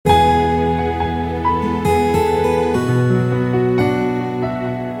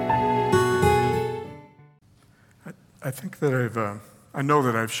that I know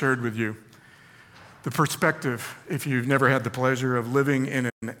that I've shared with you the perspective, if you've never had the pleasure of living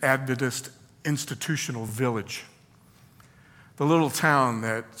in an Adventist institutional village, the little town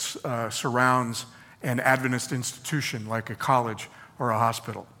that surrounds an Adventist institution like a college or a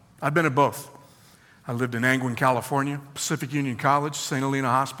hospital. I've been at both. I lived in Angwin, California, Pacific Union College, St. Helena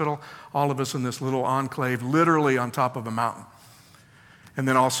Hospital, all of us in this little enclave, literally on top of a mountain. And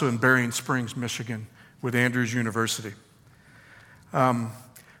then also in Berrien Springs, Michigan, with Andrews University.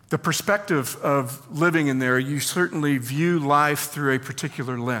 The perspective of living in there, you certainly view life through a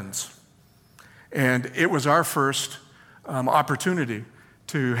particular lens. And it was our first opportunity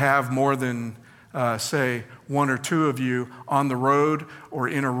to have more than, say, one or two of you on the road or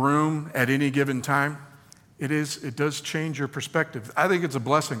in a room at any given time. It does change your perspective. I think it's a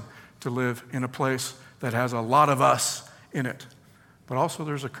blessing to live in a place that has a lot of us in it. But also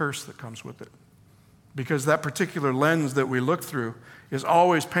there's a curse that comes with it. Because that particular lens that we look through is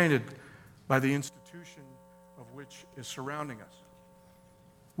always painted by the institution of which is surrounding us.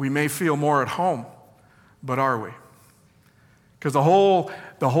 We may feel more at home, but are we? Because the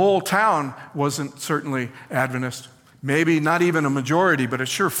whole town wasn't certainly Adventist. Maybe not even a majority, but it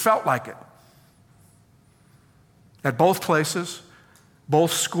sure felt like it. At both places,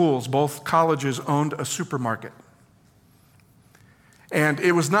 both schools, both colleges owned a supermarket. And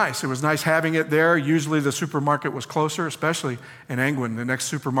it was nice. It was nice having it there. Usually the supermarket was closer, especially in Angwin. The next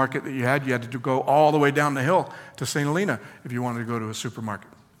supermarket that you had to go all the way down the hill to St. Helena if you wanted to go to a supermarket.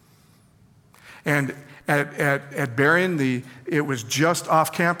 And at Berrien, it was just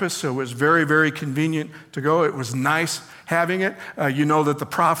off campus, so it was very, very convenient to go. It was nice having it. You know that the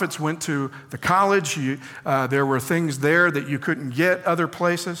prophets went to the college. There were things there that you couldn't get other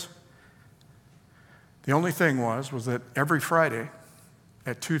places. The only thing was that every Friday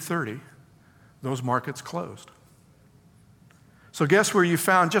at 2:30, those markets closed. So guess where you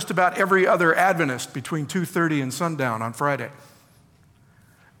found just about every other Adventist between 2:30 and sundown on Friday?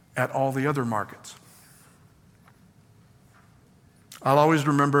 At all the other markets. I'll always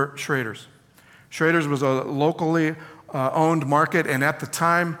remember Schrader's. Schrader's was a locally owned market, and at the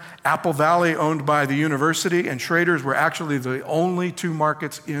time, Apple Valley, owned by the university, and Schrader's were actually the only two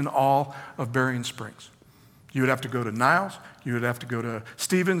markets in all of Berrien Springs. You would have to go to Niles, you would have to go to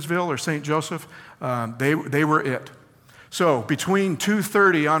Stevensville or St. Joseph. They were it. So between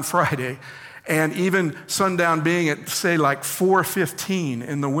 2:30 on Friday and even sundown being at, say, like 4:15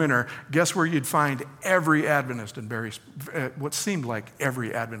 in the winter, guess where you'd find every Adventist in what seemed like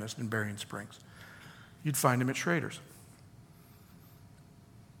every Adventist in Berrien Springs? You'd find him at Schrader's.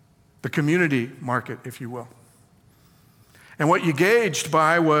 The community market, if you will. And what you gauged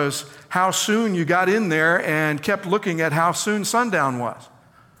by was how soon you got in there and kept looking at how soon sundown was.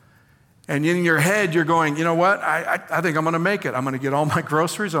 And in your head, you're going, you know what? I think I'm going to make it. I'm going to get all my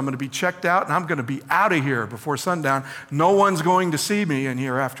groceries. I'm going to be checked out, and I'm going to be out of here before sundown. No one's going to see me in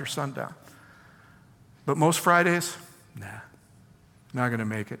here after sundown. But most Fridays, not going to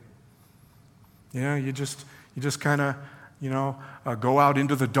make it. You know, you just kind of, go out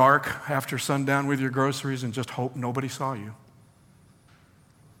into the dark after sundown with your groceries and just hope nobody saw you.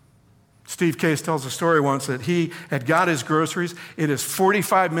 Steve Case tells a story once that he had got his groceries. It is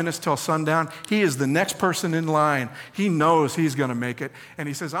 45 minutes till sundown. He is the next person in line. He knows he's going to make it. And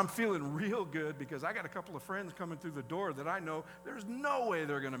he says, I'm feeling real good because I got a couple of friends coming through the door that I know there's no way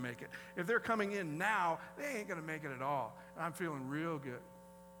they're going to make it. If they're coming in now, they ain't going to make it at all. And I'm feeling real good.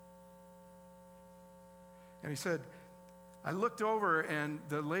 And he said, I looked over, and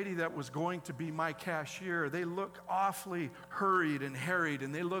the lady that was going to be my cashier, they looked awfully hurried and harried,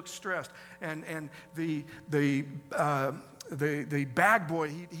 and they looked stressed. And the bag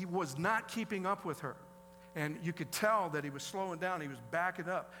boy, he was not keeping up with her. And you could tell that he was slowing down. He was backing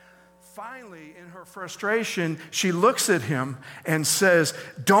up. Finally, in her frustration, she looks at him and says,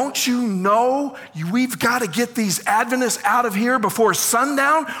 don't you know we've got to get these Adventists out of here before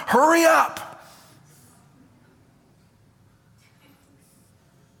sundown? Hurry up.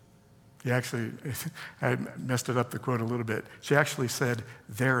 He actually, I messed it up, the quote a little bit. She actually said,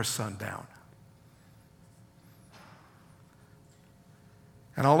 there's sundown.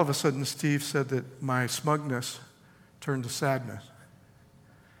 And all of a sudden, Steve said that my smugness turned to sadness.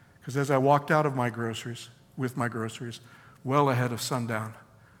 Because as I walked out of with my groceries, well ahead of sundown,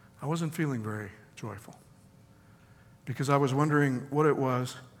 I wasn't feeling very joyful. Because I was wondering what it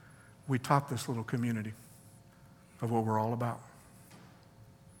was we taught this little community of what we're all about.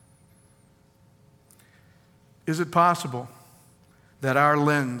 Is it possible that our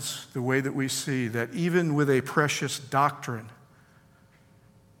lens, the way that we see, that even with a precious doctrine,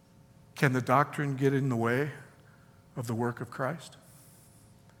 can the doctrine get in the way of the work of Christ?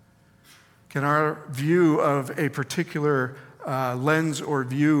 Can our view of a particular lens or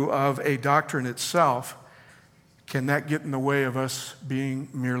view of a doctrine itself, can that get in the way of us being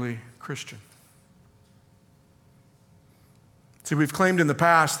merely Christian? See, we've claimed in the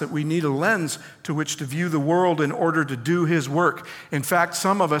past that we need a lens to which to view the world in order to do His work. In fact,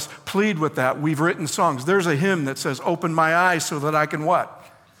 some of us plead with that. We've written songs. There's a hymn that says, "Open my eyes so that I can" what?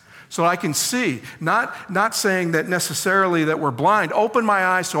 So I can see. Not saying that necessarily that we're blind. Open my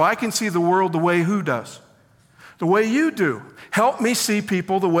eyes so I can see the world the way who does? The way you do. Help me see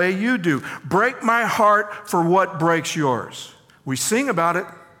people the way you do. Break my heart for what breaks yours. We sing about it.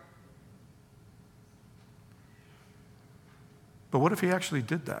 But what if He actually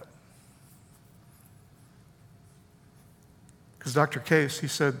did that? Because Dr. Case, he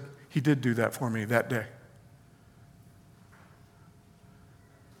said he did do that for me that day.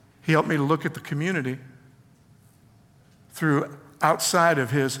 He helped me to look at the community through outside of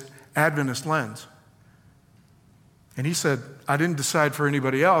his Adventist lens. And he said, I didn't decide for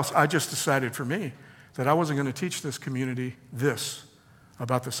anybody else. I just decided for me that I wasn't going to teach this community this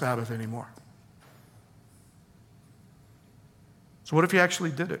about the Sabbath anymore. So what if He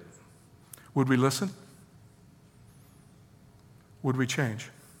actually did it? Would we listen? Would we change?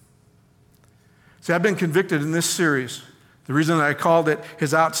 See, I've been convicted in this series. The reason I called it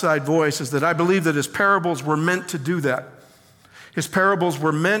His Outside Voice is that I believe that His parables were meant to do that. His parables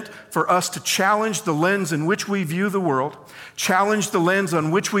were meant for us to challenge the lens in which we view the world, challenge the lens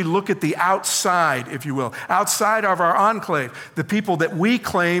on which we look at the outside, if you will, outside of our enclave, the people that we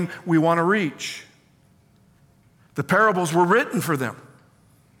claim we want to reach. The parables were written for them.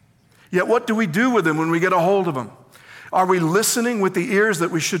 Yet what do we do with them when we get a hold of them? Are we listening with the ears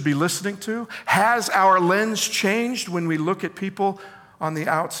that we should be listening to? Has our lens changed when we look at people on the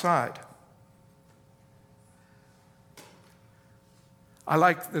outside? I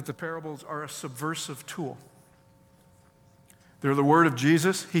like that the parables are a subversive tool. They're the word of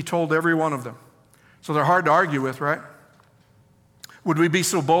Jesus. He told every one of them. So they're hard to argue with, right? Would we be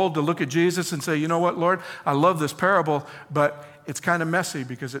so bold to look at Jesus and say, you know what, Lord, I love this parable, but it's kind of messy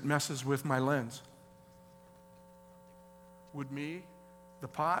because it messes with my lens? Would me, the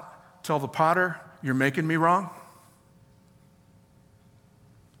pot, tell the potter, you're making me wrong?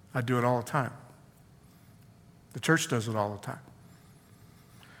 I do it all the time. The church does it all the time.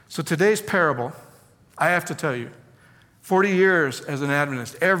 So today's parable, I have to tell you, 40 years as an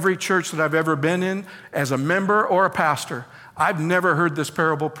Adventist, every church that I've ever been in, as a member or a pastor, I've never heard this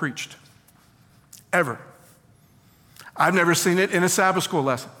parable preached. Ever. I've never seen it in a Sabbath school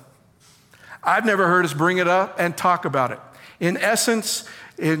lesson. I've never heard us bring it up and talk about it. In essence,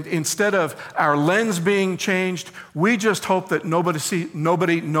 instead of our lens being changed, we just hope that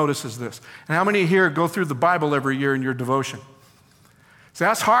nobody notices this. And how many here go through the Bible every year in your devotion? See,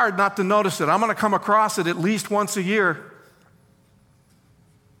 that's hard not to notice it. I'm going to come across it at least once a year.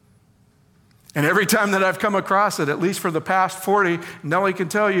 And every time that I've come across it, at least for the past 40, Nellie can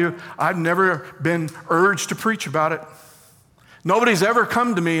tell you, I've never been urged to preach about it. Nobody's ever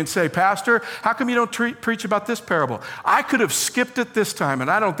come to me and say, Pastor, how come you don't preach about this parable? I could have skipped it this time,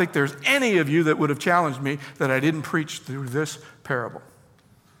 and I don't think there's any of you that would have challenged me that I didn't preach through this parable.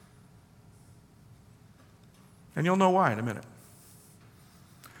 And you'll know why in a minute.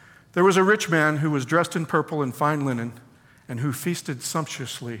 There was a rich man who was dressed in purple and fine linen and who feasted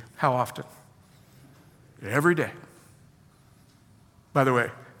sumptuously. How often? Every day. By the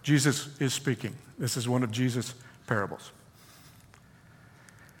way, Jesus is speaking. This is one of Jesus' parables.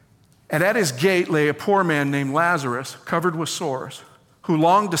 And at his gate lay a poor man named Lazarus, covered with sores, who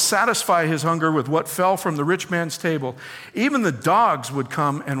longed to satisfy his hunger with what fell from the rich man's table. Even the dogs would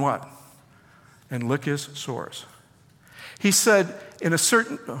come and what? And lick his sores. He said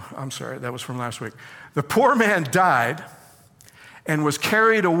that was from last week. The poor man died and was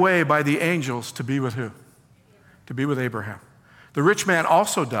carried away by the angels to be with who? To be with Abraham. The rich man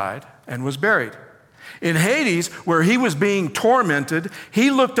also died and was buried. In Hades, where he was being tormented,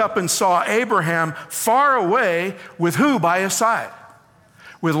 he looked up and saw Abraham far away with who by his side?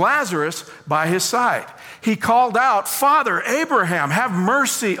 With Lazarus by his side. He called out, Father, Abraham, have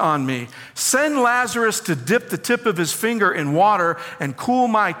mercy on me. Send Lazarus to dip the tip of his finger in water and cool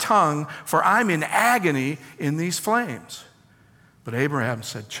my tongue, for I'm in agony in these flames. But Abraham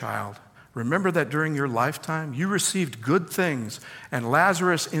said, Child, remember that during your lifetime you received good things, and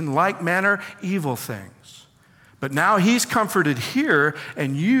Lazarus in like manner evil things. But now he's comforted here,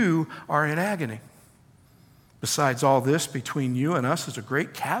 and you are in agony. Besides all this, between you and us is a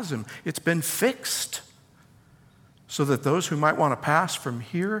great chasm. It's been fixed, so that those who might want to pass from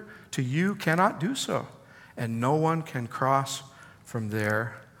here to you cannot do so, and no one can cross from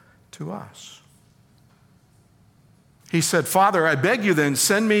there to us. He said, Father, I beg you then,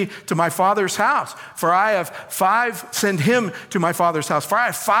 send me to my father's house, send him to my father's house, for I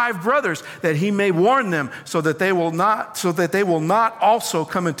have 5 brothers, that he may warn them, so that they will not also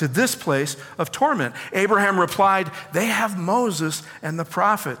come into this place of torment. Abraham replied, they have Moses and the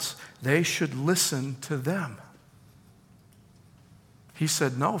prophets. They should listen to them. He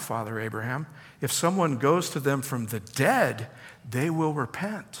said, no, Father Abraham, if someone goes to them from the dead, they will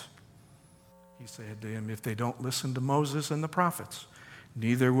repent. He said to him, if they don't listen to Moses and the prophets,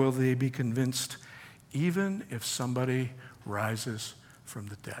 neither will they be convinced, even if somebody rises from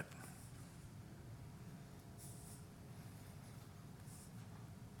the dead.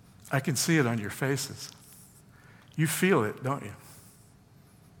 I can see it on your faces. You feel it, don't you?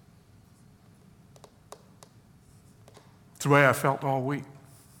 It's the way I felt all week.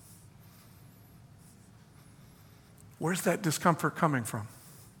 Where's that discomfort coming from?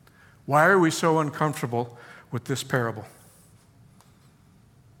 Why are we so uncomfortable with this parable?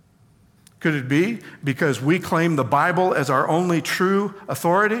 Could it be because we claim the Bible as our only true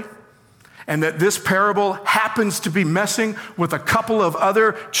authority, and that this parable happens to be messing with a couple of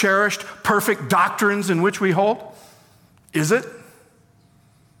other cherished, perfect doctrines in which we hold? Is it?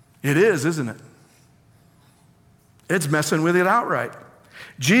 It is, isn't it? It's messing with it outright.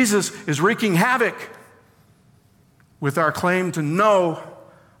 Jesus is wreaking havoc with our claim to know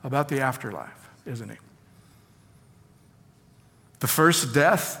about the afterlife, isn't he? The first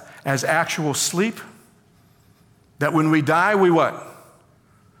death as actual sleep, that when we die, we what?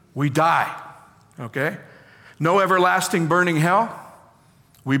 We die, okay? No everlasting burning hell.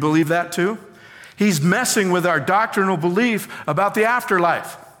 We believe that too. He's messing with our doctrinal belief about the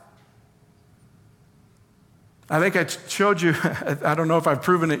afterlife. I think I showed you, I don't know if I've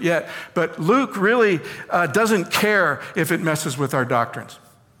proven it yet, but Luke really doesn't care if it messes with our doctrines.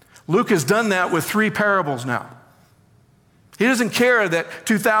 Luke has done that with 3 parables now. He doesn't care that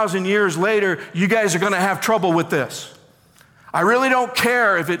 2,000 years later, you guys are going to have trouble with this. I really don't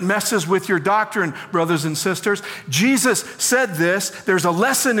care if it messes with your doctrine, brothers and sisters. Jesus said this. There's a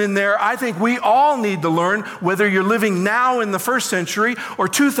lesson in there I think we all need to learn, whether you're living now in the first century or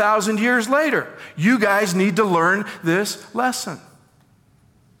 2,000 years later. You guys need to learn this lesson.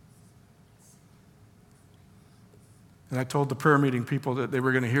 And I told the prayer meeting people that they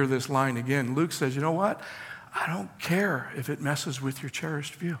were going to hear this line again. Luke says, you know what? I don't care if it messes with your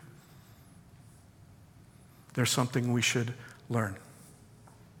cherished view. There's something we should learn.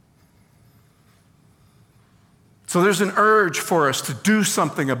 So there's an urge for us to do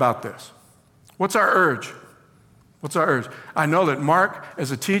something about this. What's our urge? What's our urge? I know that Mark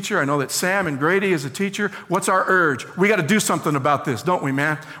is a teacher. I know that Sam and Grady is a teacher. What's our urge? We got to do something about this, don't we,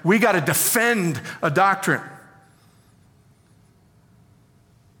 man? We got to defend a doctrine.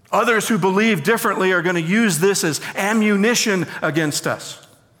 Others who believe differently are going to use this as ammunition against us.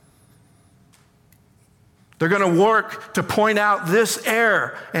 They're going to work to point out this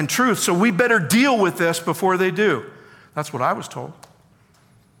error and truth, so we better deal with this before they do. That's what I was told.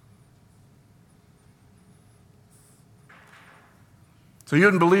 So you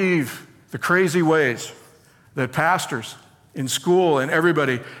wouldn't believe the crazy ways that pastors in school and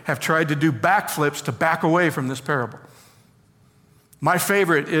everybody have tried to do backflips to back away from this parable. My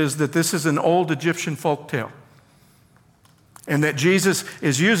favorite is that this is an old Egyptian folk tale, and that Jesus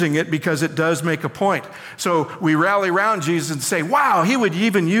is using it because it does make a point. So we rally around Jesus and say, wow, he would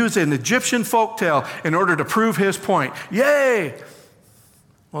even use an Egyptian folk tale in order to prove his point. Yay!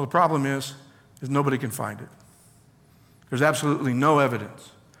 Well, the problem is nobody can find it. There's absolutely no evidence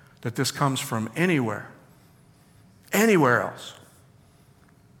that this comes from anywhere else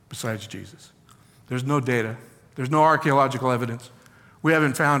besides Jesus. There's no data. There's no archaeological evidence. We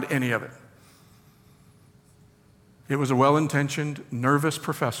haven't found any of it. It was a well-intentioned, nervous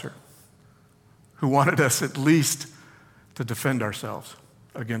professor who wanted us at least to defend ourselves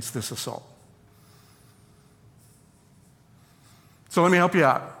against this assault. So let me help you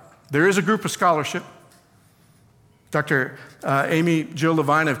out. There is a group of scholarship. Dr. Amy Jill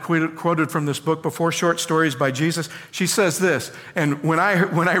Levine, I've quoted from this book before, Short Stories by Jesus. She says this, and when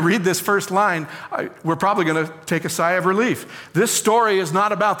I read this first line, we're probably going to take a sigh of relief. This story is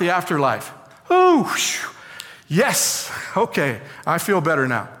not about the afterlife. Ooh, yes, okay, I feel better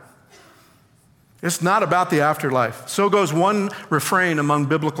now. It's not about the afterlife. So goes one refrain among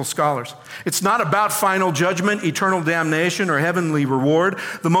biblical scholars. It's not about final judgment, eternal damnation, or heavenly reward.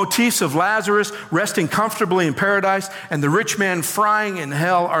 The motifs of Lazarus resting comfortably in paradise and the rich man frying in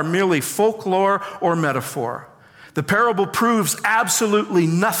hell are merely folklore or metaphor. The parable proves absolutely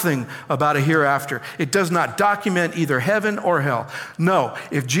nothing about a hereafter. It does not document either heaven or hell. No,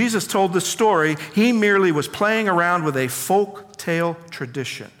 if Jesus told the story, he merely was playing around with a folk tale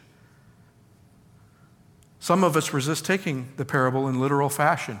tradition. Some of us resist taking the parable in literal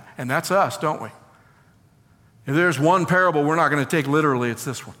fashion, and that's us, don't we? If there's one parable we're not going to take literally, it's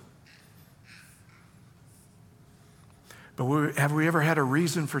this one. But have we ever had a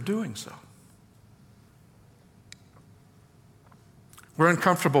reason for doing so? We're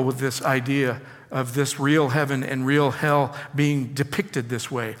uncomfortable with this idea of this real heaven and real hell being depicted this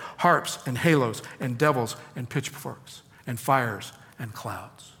way. Harps and halos and devils and pitchforks and fires and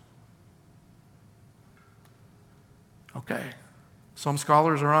clouds. Okay, some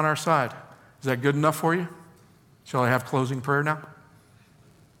scholars are on our side. Is that good enough for you? Shall I have closing prayer now?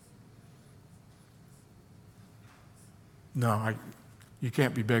 No, you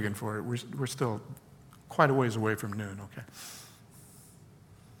can't be begging for it. We're still quite a ways away from noon, okay?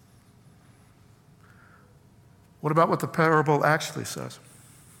 What about what the parable actually says?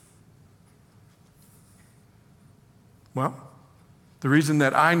 Well, the reason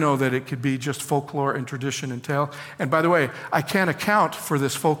that I know that it could be just folklore and tradition and tale, and by the way, I can't account for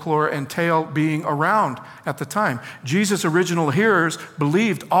this folklore and tale being around at the time. Jesus' original hearers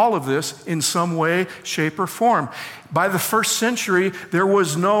believed all of this in some way, shape, or form. By the first century, there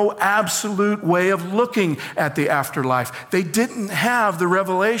was no absolute way of looking at the afterlife. They didn't have the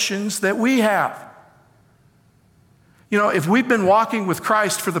revelations that we have. You know, if we've been walking with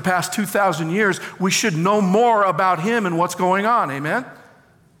Christ for the past 2,000 years, we should know more about him and what's going on, amen?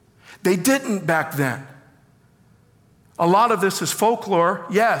 They didn't back then. A lot of this is folklore,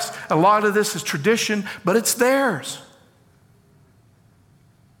 yes. A lot of this is tradition, but it's theirs.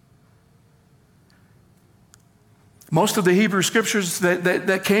 Most of the Hebrew scriptures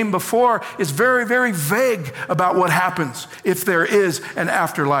that came before is very, very vague about what happens if there is an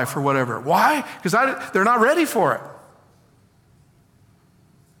afterlife or whatever. Why? Because they're not ready for it.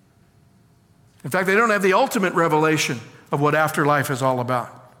 In fact, they don't have the ultimate revelation of what afterlife is all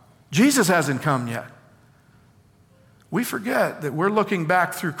about. Jesus hasn't come yet. We forget that we're looking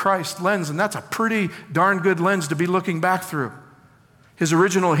back through Christ's lens, and that's a pretty darn good lens to be looking back through. His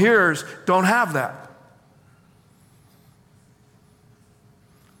original hearers don't have that.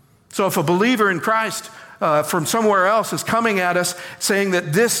 So if a believer in Christ from somewhere else is coming at us saying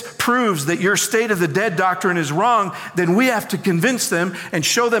that this proves that your state of the dead doctrine is wrong, then we have to convince them and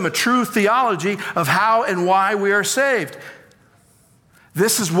show them a true theology of how and why we are saved.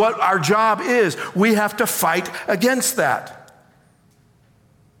 This is what our job is. We have to fight against that.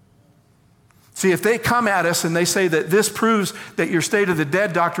 See, if they come at us and they say that this proves that your state of the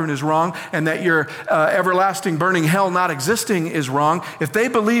dead doctrine is wrong and that your everlasting burning hell not existing is wrong, if they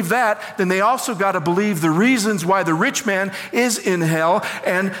believe that, then they also got to believe the reasons why the rich man is in hell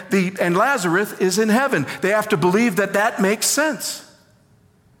and Lazarus is in heaven. They have to believe that that makes sense.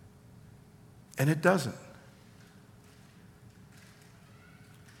 And it doesn't.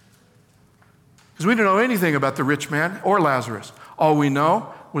 Because we don't know anything about the rich man or Lazarus. All we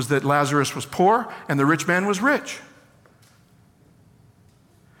know was that Lazarus was poor and the rich man was rich.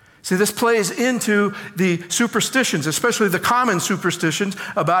 See, this plays into the superstitions, especially the common superstitions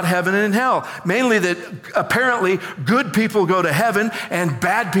about heaven and hell. Mainly that apparently good people go to heaven and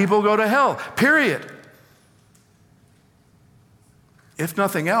bad people go to hell, period. If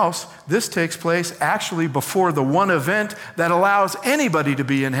nothing else, this takes place actually before the one event that allows anybody to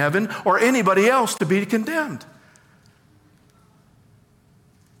be in heaven or anybody else to be condemned.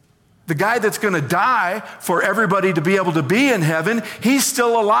 The guy that's going to die for everybody to be able to be in heaven, he's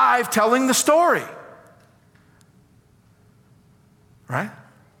still alive telling the story. Right?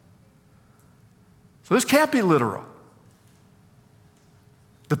 So this can't be literal.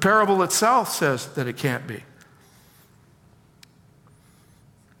 The parable itself says that it can't be.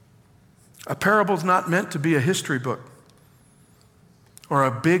 A parable is not meant to be a history book or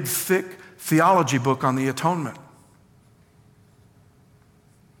a big, thick theology book on the atonement.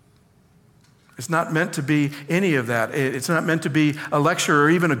 It's not meant to be any of that. It's not meant to be a lecture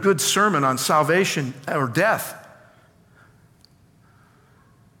or even a good sermon on salvation or death.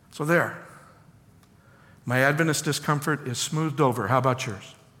 So there. My Adventist discomfort is smoothed over. How about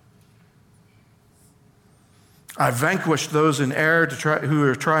yours? I've vanquished those in error who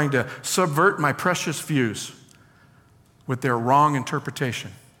are trying to subvert my precious views with their wrong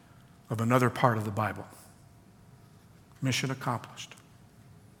interpretation of another part of the Bible. Mission accomplished.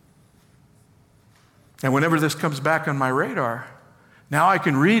 And whenever this comes back on my radar, now I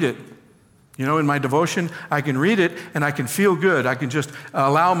can read it. You know, in my devotion, I can read it and I can feel good. I can just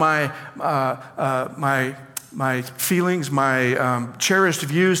allow my my feelings, my cherished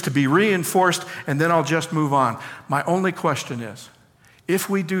views to be reinforced, and then I'll just move on. My only question is, if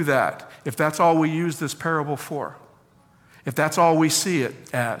we do that, if that's all we use this parable for, if that's all we see it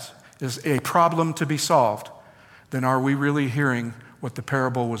as, is a problem to be solved, then are we really hearing what the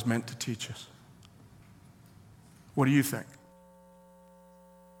parable was meant to teach us? What do you think?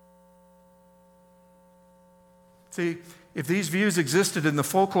 See, if these views existed in the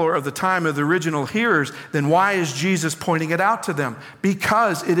folklore of the time of the original hearers, then why is Jesus pointing it out to them?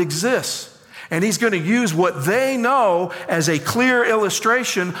 Because it exists. And he's going to use what they know as a clear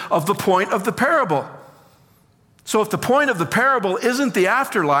illustration of the point of the parable. So if the point of the parable isn't the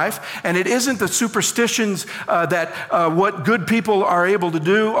afterlife, and it isn't the superstitions that what good people are able to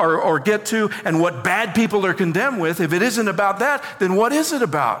do or get to, and what bad people are condemned with, if it isn't about that, then what is it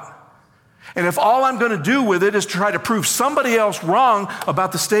about? And if all I'm going to do with it is try to prove somebody else wrong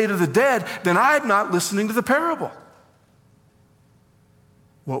about the state of the dead, then I'm not listening to the parable.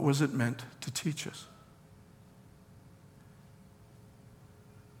 What was it meant to teach us?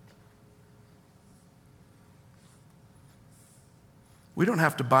 We don't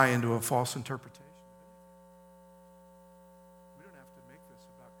have to buy into a false interpretation. We don't have to make this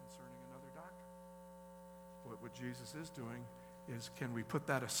about concerning another doctrine. What Jesus is doing is, can we put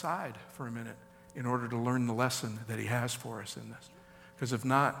that aside for a minute in order to learn the lesson that he has for us in this? Because if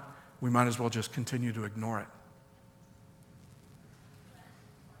not, we might as well just continue to ignore it.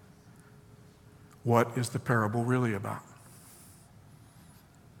 What is the parable really about?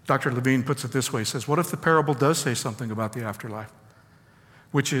 Dr. Levine puts it this way. He says, what if the parable does say something about the afterlife?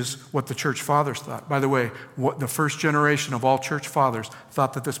 Which is what the church fathers thought. By the way, what the first generation of all church fathers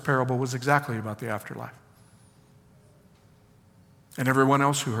thought that this parable was exactly about the afterlife. And everyone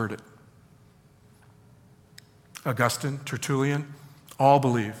else who heard it. Augustine, Tertullian, all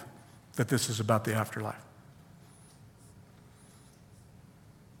believe that this is about the afterlife.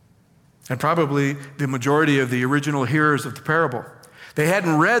 And probably the majority of the original hearers of the parable, they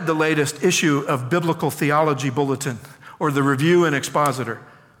hadn't read the latest issue of Biblical Theology Bulletin or the Review and Expositor.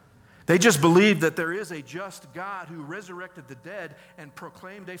 They just believed that there is a just God who resurrected the dead and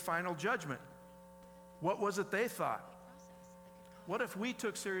proclaimed a final judgment. What was it they thought? What if we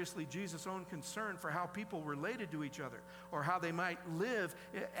took seriously Jesus' own concern for how people related to each other, or how they might live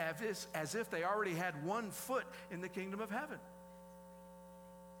as if they already had one foot in the kingdom of heaven?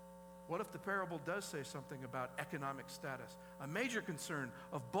 What if the parable does say something about economic status, a major concern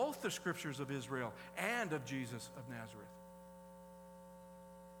of both the scriptures of Israel and of Jesus of Nazareth?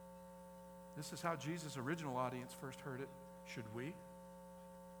 This is how Jesus' original audience first heard it. Should we?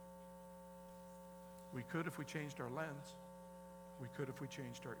 We could if we changed our lens. We could if we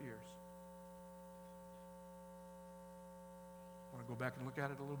changed our ears. Want to go back and look at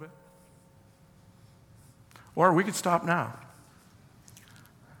it a little bit? Or we could stop now.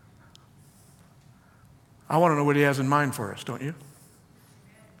 I want to know what he has in mind for us, don't you?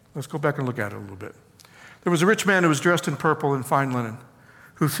 Let's go back and look at it a little bit. There was a rich man who was dressed in purple and fine linen,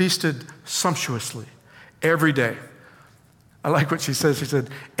 who feasted sumptuously every day. I like what she says. She said,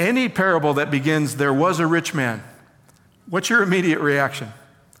 any parable that begins, there was a rich man, what's your immediate reaction?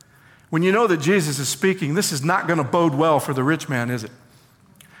 When you know that Jesus is speaking, this is not going to bode well for the rich man, is it?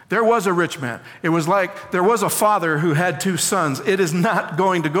 There was a rich man. It was like there was a father who had two sons. It is not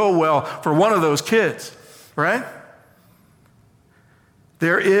going to go well for one of those kids, right?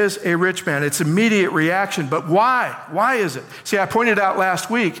 There is a rich man. It's immediate reaction, but why? Why is it? See, I pointed out last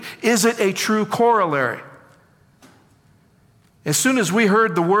week, is it a true corollary? As soon as we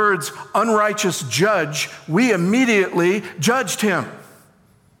heard the words unrighteous judge, we immediately judged him.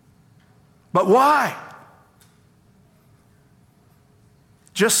 But why?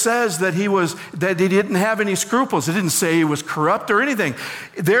 Just says that he didn't have any scruples. It didn't say he was corrupt or anything.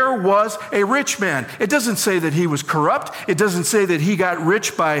 There was a rich man. It doesn't say that he was corrupt. It doesn't say that he got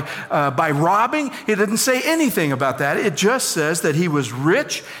rich by robbing. It doesn't say anything about that. It just says that he was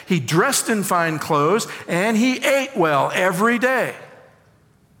rich, he dressed in fine clothes, and he ate well every day.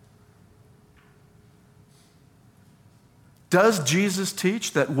 Does Jesus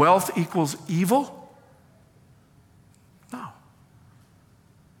teach that wealth equals evil? No.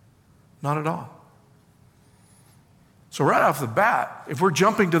 Not at all. So right off the bat, if we're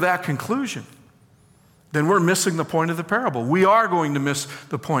jumping to that conclusion, then we're missing the point of the parable. We are going to miss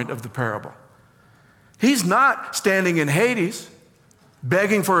the point of the parable. He's not standing in Hades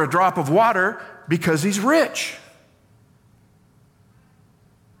begging for a drop of water because he's rich.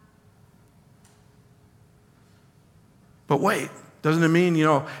 But wait, doesn't it mean,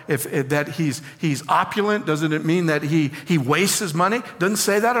 that he's opulent? Doesn't it mean that he wastes his money? Doesn't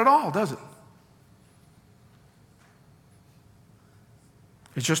say that at all, does it?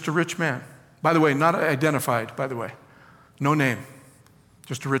 He's just a rich man. By the way, not identified, by the way. No name.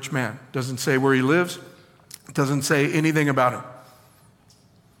 Just a rich man. Doesn't say where he lives. Doesn't say anything about him.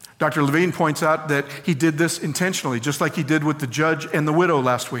 Dr. Levine points out that he did this intentionally, just like he did with the judge and the widow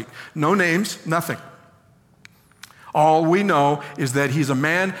last week. No names, nothing. All we know is that he's a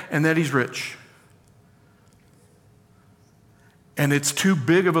man and that he's rich. And it's too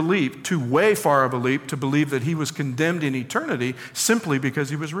big of a leap, too way far of a leap, to believe that he was condemned in eternity simply because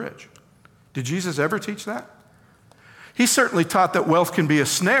he was rich. Did Jesus ever teach that? He certainly taught that wealth can be a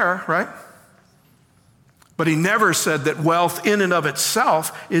snare, right? But he never said that wealth in and of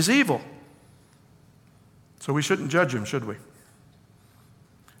itself is evil. So we shouldn't judge him, should we?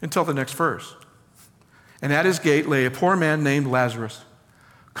 Until the next verse. And at his gate lay a poor man named Lazarus,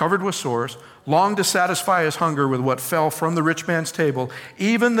 covered with sores, longed to satisfy his hunger with what fell from the rich man's table.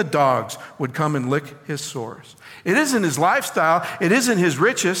 Even the dogs would come and lick his sores. It isn't his lifestyle. It isn't his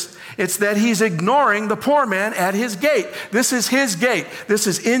riches. It's that he's ignoring the poor man at his gate. This is his gate. This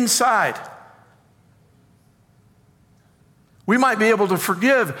is inside. We might be able to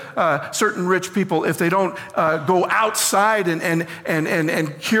forgive certain rich people if they don't go outside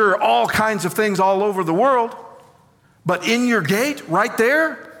and cure all kinds of things all over the world. But in your gate, right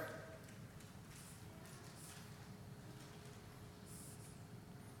there,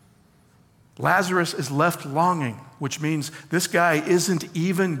 Lazarus is left longing, which means this guy isn't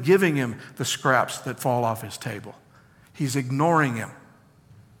even giving him the scraps that fall off his table. He's ignoring him.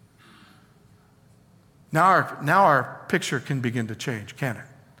 Now our picture can begin to change, can it?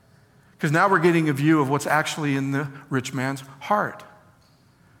 Because now we're getting a view of what's actually in the rich man's heart.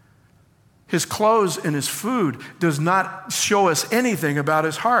 His clothes and his food does not show us anything about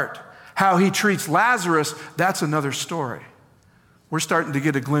his heart. How he treats Lazarus, that's another story. We're starting to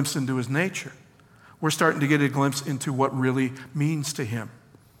get a glimpse into his nature. We're starting to get a glimpse into what really means to him.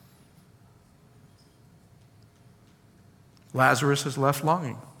 Lazarus is left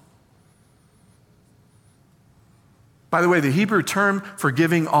longing. By the way, the Hebrew term for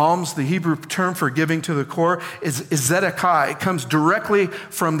giving alms, the Hebrew term for giving to the poor is tzedakah. It comes directly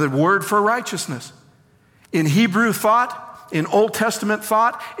from the word for righteousness. In Hebrew thought, in Old Testament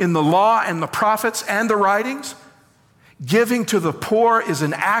thought, in the law and the prophets and the writings, giving to the poor is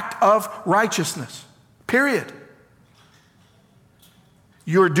an act of righteousness, period.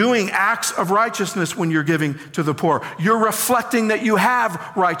 You're doing acts of righteousness when you're giving to the poor. You're reflecting that you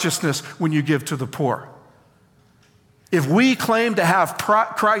have righteousness when you give to the poor. If we claim to have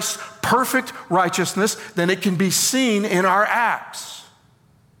Christ's perfect righteousness, then it can be seen in our acts.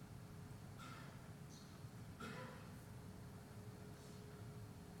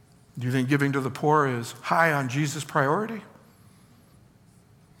 Do you think giving to the poor is high on Jesus' priority?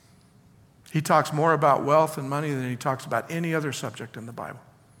 He talks more about wealth and money than he talks about any other subject in the Bible.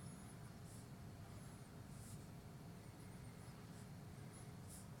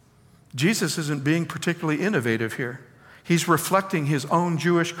 Jesus isn't being particularly innovative here. He's reflecting his own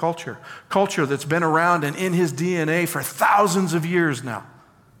Jewish culture that's been around and in his DNA for thousands of years now.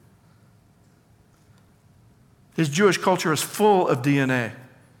 His Jewish culture is full of DNA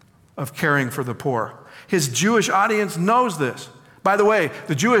of caring for the poor. His Jewish audience knows this. By the way,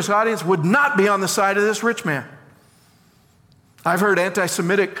 the Jewish audience would not be on the side of this rich man. I've heard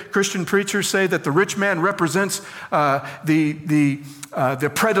anti-Semitic Christian preachers say that the rich man represents the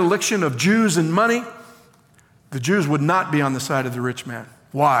predilection of Jews and money. The Jews would not be on the side of the rich man.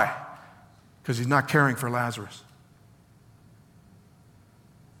 Why? Because he's not caring for Lazarus.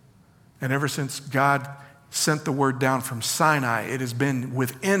 And ever since God sent the word down from Sinai, it has been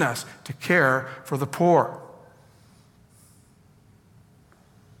within us to care for the poor.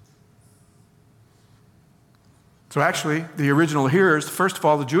 So actually, the original hearers, first of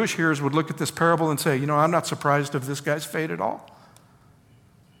all, the Jewish hearers would look at this parable and say, I'm not surprised of this guy's fate at all.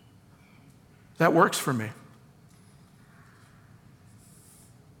 That works for me.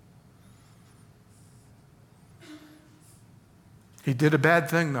 He did a bad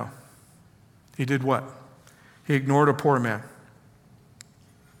thing, though. He did what? He ignored a poor man.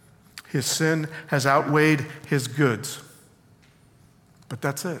 His sin has outweighed his goods. But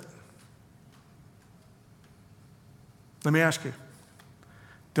that's it. Let me ask you,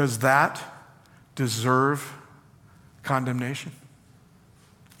 does that deserve condemnation?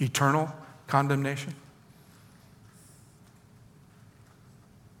 Eternal condemnation?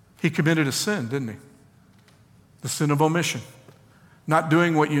 He committed a sin, didn't he? The sin of omission. Not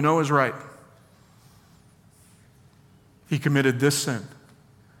doing what you know is right. He committed this sin.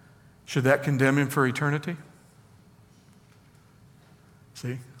 Should that condemn him for eternity?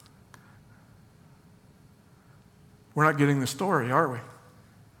 See? We're not getting the story, are we?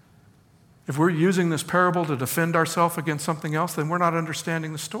 If we're using this parable to defend ourselves against something else, then we're not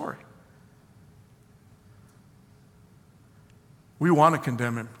understanding the story. We want to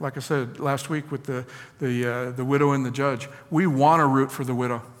condemn him. Like I said last week with the widow and the judge. We want to root for the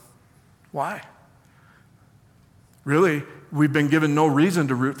widow. Why? Really, we've been given no reason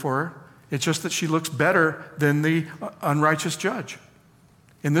to root for her. It's just that she looks better than the unrighteous judge.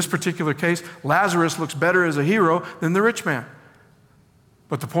 In this particular case, Lazarus looks better as a hero than the rich man.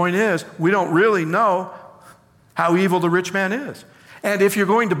 But the point is, we don't really know how evil the rich man is. And if you're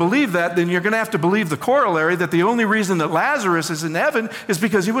going to believe that, then you're going to have to believe the corollary that the only reason that Lazarus is in heaven is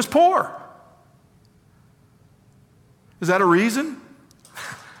because he was poor. Is that a reason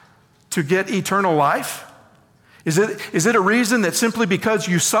to get eternal life? Is it a reason that simply because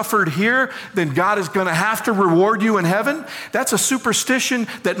you suffered here, then God is going to have to reward you in heaven? That's a superstition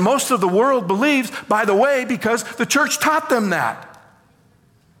that most of the world believes, by the way, because the church taught them that.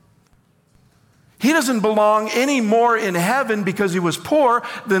 He doesn't belong any more in heaven because he was poor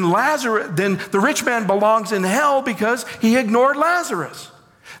than the rich man belongs in hell because he ignored Lazarus.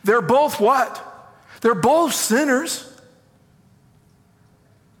 They're both what? They're both sinners.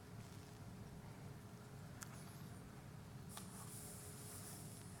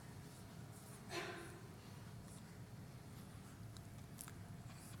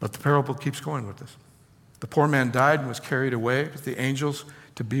 But the parable keeps going with this. The poor man died and was carried away with the angels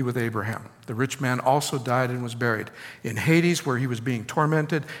to be with Abraham. The rich man also died and was buried. In Hades, where he was being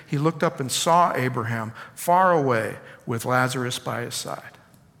tormented, he looked up and saw Abraham far away with Lazarus by his side.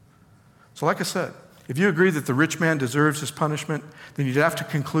 So like I said, if you agree that the rich man deserves his punishment, then you'd have to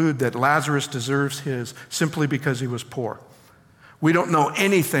conclude that Lazarus deserves his simply because he was poor. We don't know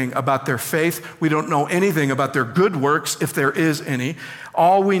anything about their faith. We don't know anything about their good works, if there is any.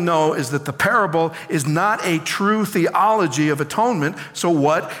 All we know is that the parable is not a true theology of atonement. So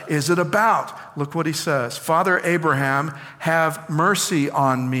what is it about? Look what he says. Father Abraham, have mercy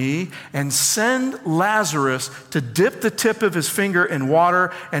on me and send Lazarus to dip the tip of his finger in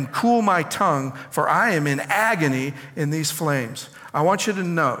water and cool my tongue, for I am in agony in these flames. I want you to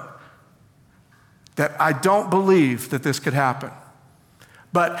know that I don't believe that this could happen.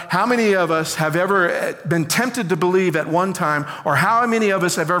 But how many of us have ever been tempted to believe at one time, or how many of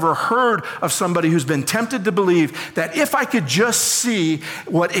us have ever heard of somebody who's been tempted to believe that if I could just see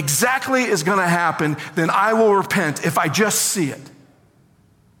what exactly is going to happen, then I will repent if I just see it?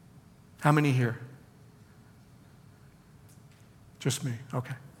 How many here? Just me,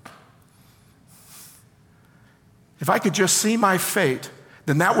 okay. If I could just see my fate,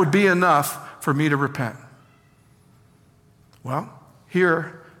 then that would be enough for me to repent. Well,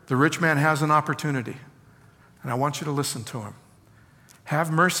 here, the rich man has an opportunity, and I want you to listen to him.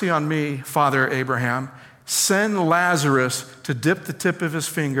 Have mercy on me, Father Abraham. Send Lazarus to dip the tip of his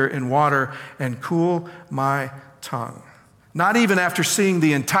finger in water and cool my tongue. Not even after seeing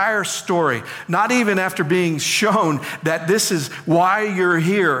the entire story, not even after being shown that this is why you're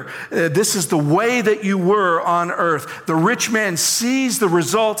here, this is the way that you were on earth. The rich man sees the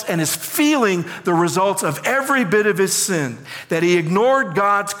results and is feeling the results of every bit of his sin, that he ignored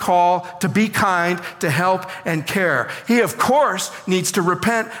God's call to be kind, to help, and care. He, of course, needs to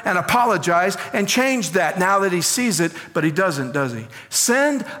repent and apologize and change that now that he sees it, but he doesn't, does he?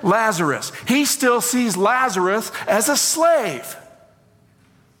 Send Lazarus. He still sees Lazarus as a slave.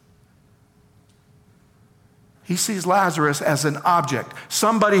 He sees Lazarus as an object,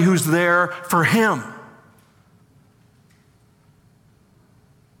 somebody who's there for him.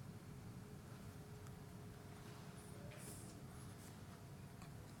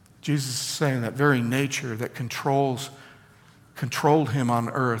 Jesus is saying that very nature that controlled him on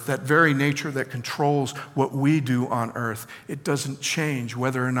earth, that very nature that controls what we do on earth, it doesn't change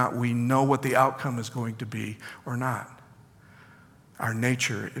whether or not we know what the outcome is going to be or not. Our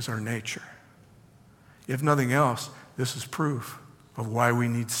nature is our nature. If nothing else, this is proof of why we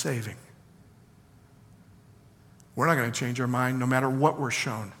need saving. We're not going to change our mind no matter what we're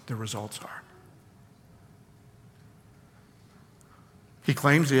shown the results are. He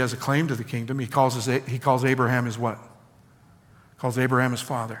claims he has a claim to the kingdom. He calls Abraham his what? Calls Abraham his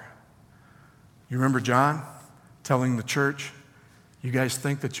father. You remember John telling the church, you guys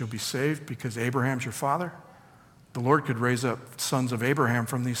think that you'll be saved because Abraham's your father? The Lord could raise up sons of Abraham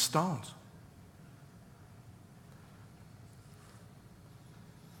from these stones.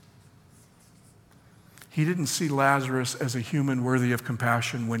 He didn't see Lazarus as a human worthy of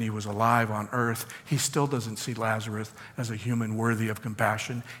compassion when he was alive on earth. He still doesn't see Lazarus as a human worthy of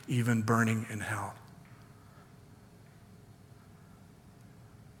compassion, even burning in hell.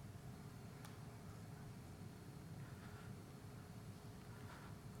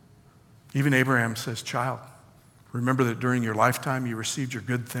 Even Abraham says, child, remember that during your lifetime you received your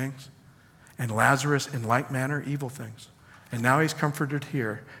good things, and Lazarus in like manner evil things. And now he's comforted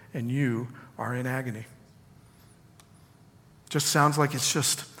here, and you are in agony. Just sounds like it's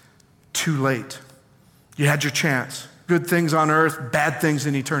just too late. You had your chance. Good things on earth, bad things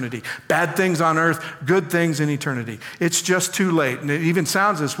in eternity. Bad things on earth, good things in eternity. It's just too late. And it even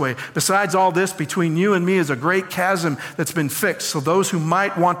sounds this way. Besides all this, between you and me is a great chasm that's been fixed. So those who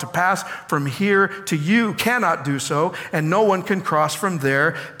might want to pass from here to you cannot do so, and no one can cross from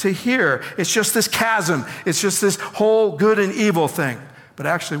there to here. It's just this chasm. It's just this whole good and evil thing. But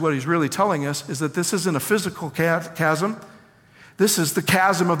actually what he's really telling us is that this isn't a physical chasm. This is the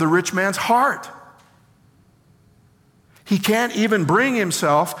chasm of the rich man's heart. He can't even bring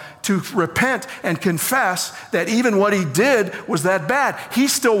himself to repent and confess that even what he did was that bad. He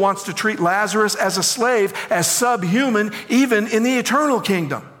still wants to treat Lazarus as a slave, as subhuman, even in the eternal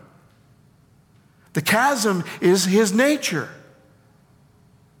kingdom. The chasm is his nature.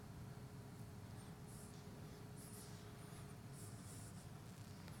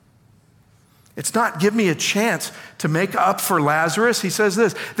 It's not give me a chance to make up for Lazarus. He says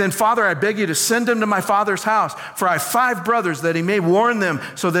this, then Father, I beg you to send him to my father's house, for I have 5 brothers, that he may warn them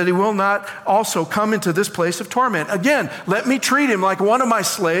so that he will not also come into this place of torment. Again, let me treat him like one of my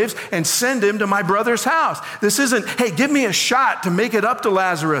slaves and send him to my brother's house. This isn't, hey, give me a shot to make it up to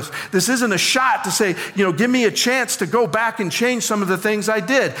Lazarus. This isn't a shot to say, give me a chance to go back and change some of the things I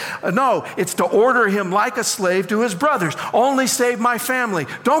did. No, it's to order him like a slave to his brothers. Only save my family.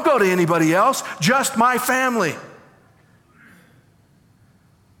 Don't go to anybody else. Just my family.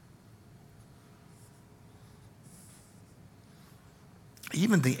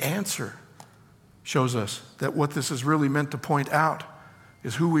 Even the answer shows us that what this is really meant to point out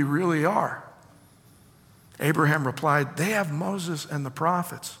is who we really are. Abraham replied, they have Moses and the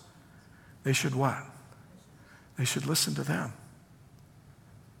prophets. They should what? They should listen to them.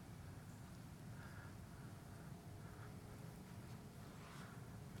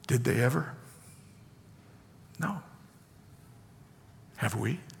 Did they ever? No. Have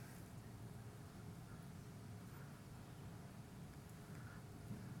we?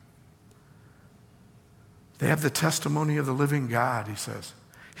 They have the testimony of the living God, he says.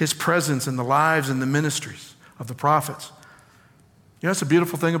 His presence in the lives and the ministries of the prophets. It's a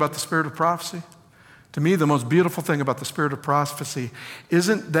beautiful thing about the spirit of prophecy. To me, the most beautiful thing about the spirit of prophecy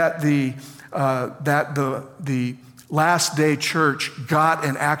isn't that the last day church got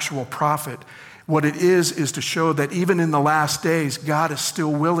an actual prophet. What it is to show that even in the last days, God is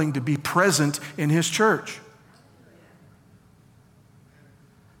still willing to be present in his church.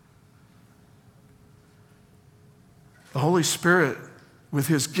 The Holy Spirit with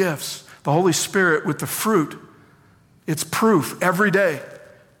his gifts, the Holy Spirit with the fruit, it's proof every day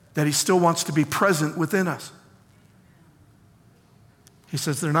that he still wants to be present within us. He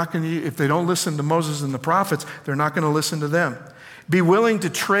says they're not going to, if they don't listen to Moses and the prophets, they're not going to listen to them. Be willing to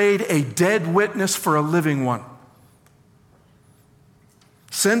trade a dead witness for a living one.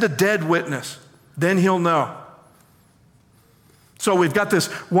 Send a dead witness, then he'll know. So we've got this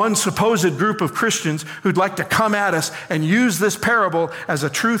one supposed group of Christians who'd like to come at us and use this parable as a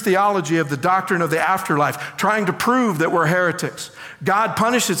true theology of the doctrine of the afterlife, trying to prove that we're heretics. God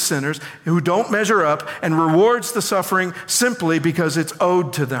punishes sinners who don't measure up and rewards the suffering simply because it's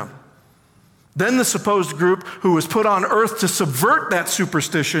owed to them. Then the supposed group who was put on earth to subvert that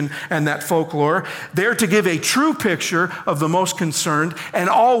superstition and that folklore, there to give a true picture of the most concerned, and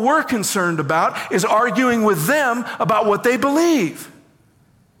all we're concerned about is arguing with them about what they believe.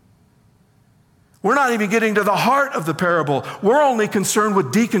 We're not even getting to the heart of the parable. We're only concerned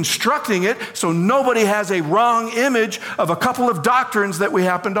with deconstructing it so nobody has a wrong image of a couple of doctrines that we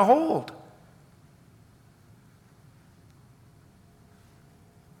happen to hold.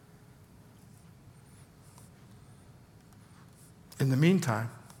 In the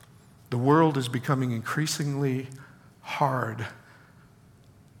meantime, the world is becoming increasingly hard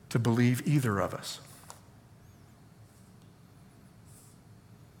to believe either of us.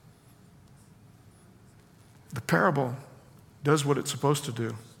 The parable does what it's supposed to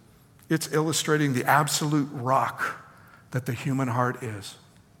do. It's illustrating the absolute rock that the human heart is.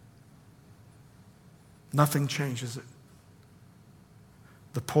 Nothing changes it.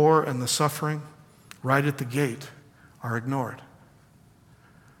 The poor and the suffering right at the gate are ignored.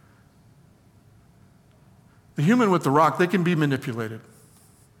 The human with the rock, they can be manipulated.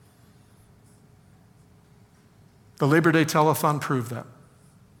 The Labor Day telethon proved that.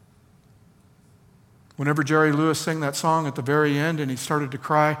 Whenever Jerry Lewis sang that song at the very end and he started to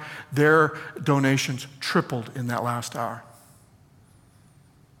cry, their donations tripled in that last hour.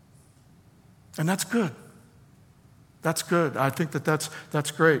 And that's good. That's good. I think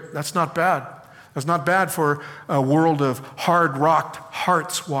that's great. That's not bad. That's not bad for a world of hard-rocked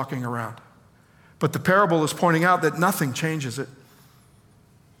hearts walking around. But the parable is pointing out that nothing changes it.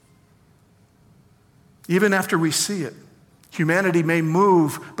 Even after we see it, humanity may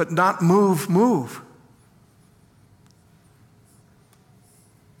move, but not move.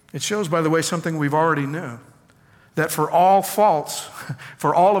 It shows, by the way, something we've already knew. That for all faults,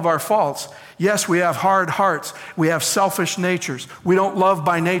 for all of our faults, yes, we have hard hearts. We have selfish natures. We don't love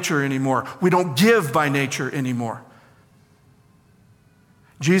by nature anymore. We don't give by nature anymore.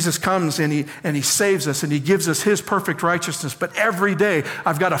 Jesus comes and he saves us and he gives us his perfect righteousness. But every day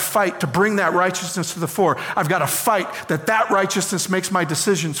I've got to fight to bring that righteousness to the fore. I've got to fight that righteousness makes my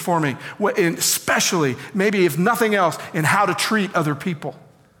decisions for me. And especially, maybe if nothing else, in how to treat other people.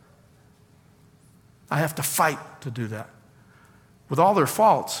 I have to fight to do that. With all their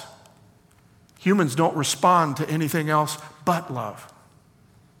faults, humans don't respond to anything else but love.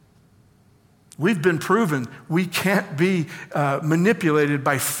 We've been proven we can't be manipulated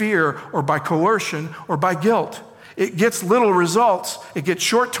by fear or by coercion or by guilt. It gets little results. It gets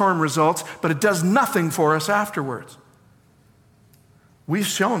short-term results, but it does nothing for us afterwards. We've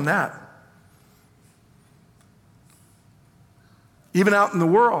shown that. Even out in the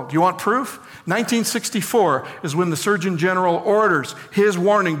world. You want proof? 1964 is when the Surgeon General orders his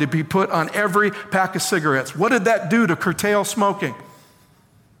warning to be put on every pack of cigarettes. What did that do to curtail smoking?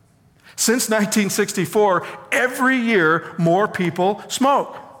 Since 1964, every year more people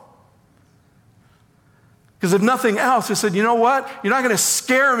smoke. Because if nothing else, they said, you know what? You're not going to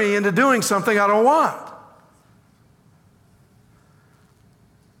scare me into doing something I don't want.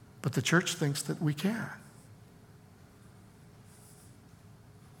 But the church thinks that we can.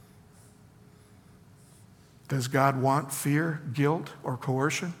 Does God want fear, guilt, or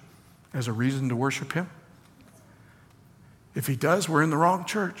coercion as a reason to worship him? If he does, we're in the wrong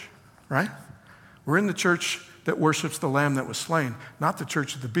church, right? We're in the church that worships the Lamb that was slain, not the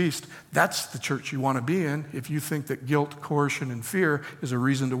church of the beast. That's the church you want to be in if you think that guilt, coercion, and fear is a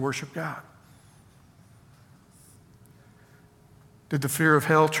reason to worship God. Did the fear of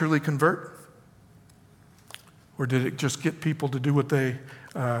hell truly convert? Or did it just get people to do what they,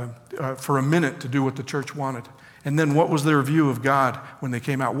 for a minute, to do what the church wanted? And then what was their view of God when they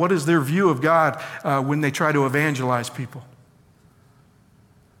came out? What is their view of God when they try to evangelize people?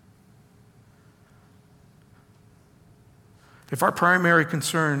 If our primary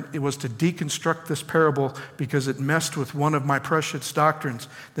concern was to deconstruct this parable because it messed with one of my precious doctrines,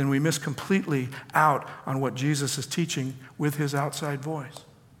 then we miss completely out on what Jesus is teaching with his outside voice.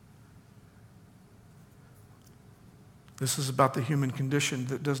 This is about the human condition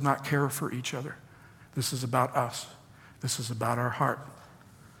that does not care for each other. This is about us. This is about our heart.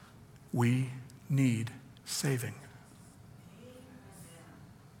 We need saving.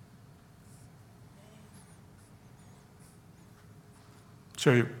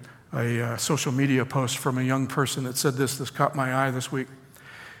 Show you a social media post from a young person that said this caught my eye this week.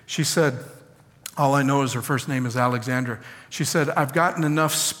 She said, all I know is her first name is Alexandra. She said, I've gotten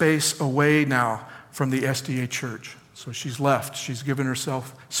enough space away now from the SDA church. So she's left. She's given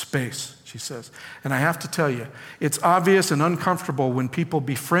herself space, she says. And I have to tell you, it's obvious and uncomfortable when people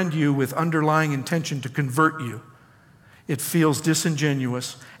befriend you with underlying intention to convert you. It feels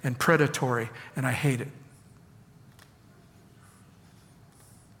disingenuous and predatory, and I hate it.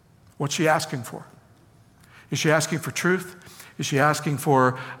 What's she asking for? Is she asking for truth? Is she asking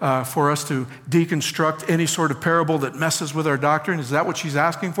for us to deconstruct any sort of parable that messes with our doctrine? Is that what she's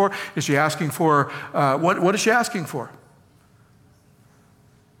asking for? Is she asking for, what is she asking for?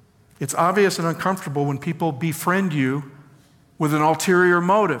 It's obvious and uncomfortable when people befriend you with an ulterior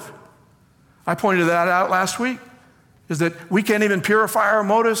motive. I pointed that out last week, is that we can't even purify our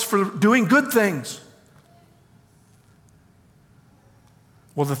motives for doing good things.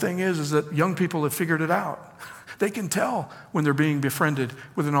 Well, the thing is that young people have figured it out. They can tell when they're being befriended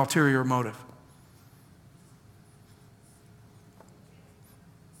with an ulterior motive.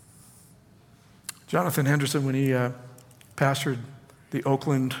 Jonathan Henderson, when he pastored the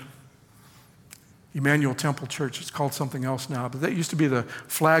Oakland Emmanuel Temple Church, it's called something else now, but that used to be the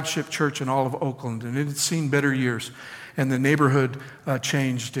flagship church in all of Oakland, and it had seen better years. And the neighborhood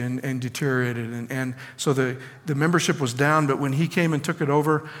changed and deteriorated. And so the membership was down, but when he came and took it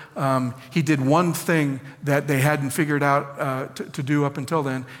over, he did one thing that they hadn't figured out to do up until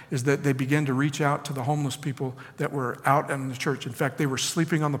then, is that they began to reach out to the homeless people that were out in the church. In fact, they were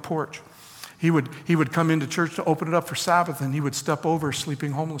sleeping on the porch. He would come into church to open it up for Sabbath, and he would step over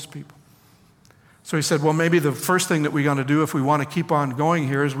sleeping homeless people. So he said, well, maybe the first thing that we're going to do if we want to keep on going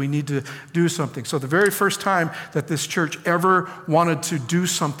here is we need to do something. So the very first time that this church ever wanted to do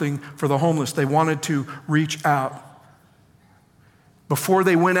something for the homeless, they wanted to reach out. Before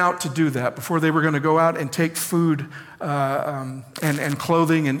they went out to do that, before they were going to go out and take food and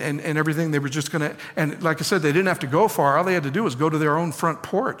clothing and everything, they were just going to, and like I said, they didn't have to go far. All they had to do was go to their own front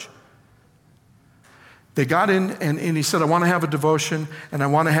porch. They got in, and he said, I want to have a devotion, and I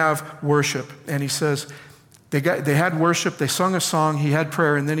want to have worship. And he says, they had worship, they sung a song, he had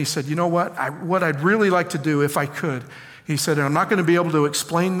prayer, and then he said, you know what? What I'd really like to do, if I could, he said, and I'm not going to be able to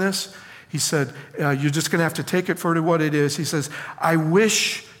explain this. He said, you're just going to have to take it for what it is. He says, I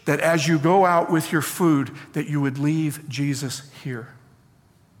wish that as you go out with your food, that you would leave Jesus here.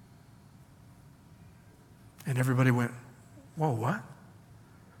 And everybody went, whoa, what?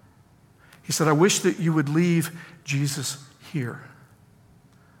 He said, I wish that you would leave Jesus here.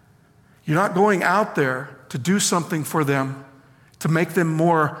 You're not going out there to do something for them, to make them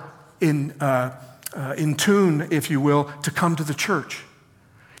more in tune, if you will, to come to the church.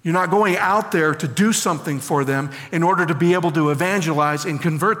 You're not going out there to do something for them in order to be able to evangelize and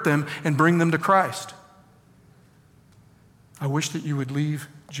convert them and bring them to Christ. I wish that you would leave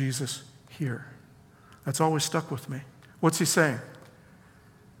Jesus here. That's always stuck with me. What's he saying?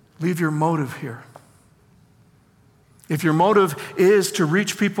 Leave your motive here. If your motive is to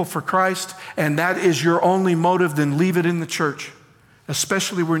reach people for Christ and that is your only motive, then leave it in the church,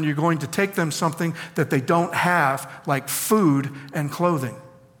 especially when you're going to take them something that they don't have, like food and clothing.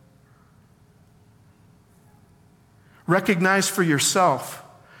 Recognize for yourself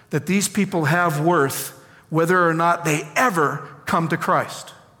that these people have worth whether or not they ever come to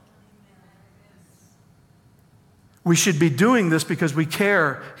Christ. We should be doing this because we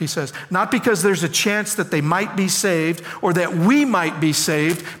care, he says, not because there's a chance that they might be saved or that we might be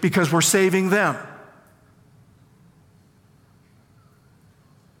saved because we're saving them.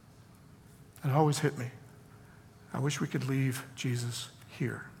 It always hit me. I wish we could leave Jesus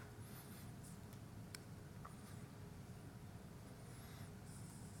here.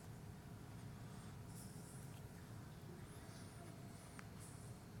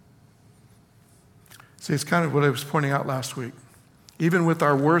 See, it's kind of what I was pointing out last week. Even with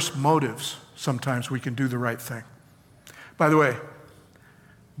our worst motives, sometimes we can do the right thing. By the way,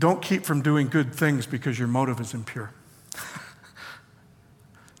 don't keep from doing good things because your motive is impure.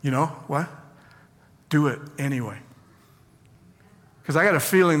 You know what? Do it anyway. Because I got a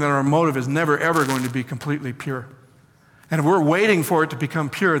feeling that our motive is never, ever going to be completely pure. And if we're waiting for it to become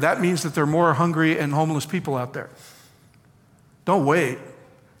pure, that means that there are more hungry and homeless people out there. Don't wait.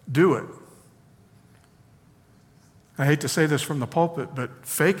 Do it. I hate to say this from the pulpit, but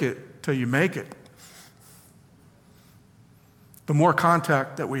fake it till you make it. The more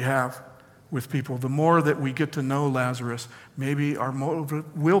contact that we have with people, the more that we get to know Lazarus, maybe our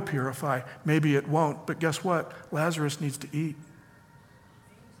motive will purify, maybe it won't, but guess what? Lazarus needs to eat.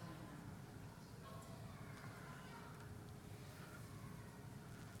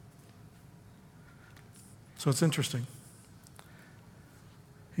 So it's interesting.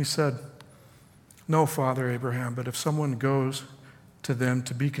 He said, no, Father Abraham, but if someone goes to them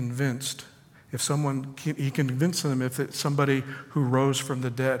to be convinced, he convinces them if it's somebody who rose from the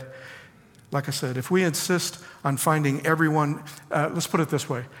dead. Like I said, if we insist on finding everyone, let's put it this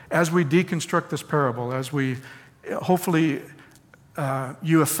way, as we deconstruct this parable, as we hopefully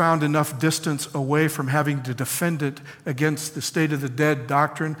you have found enough distance away from having to defend it against the state of the dead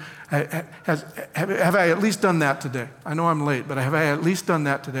doctrine. Have I at least done that today? I know I'm late, but have I at least done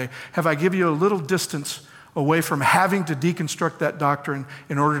that today? Have I given you a little distance away from having to deconstruct that doctrine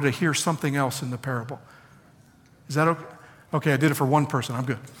in order to hear something else in the parable? Is that okay? Okay, I did it for one person. I'm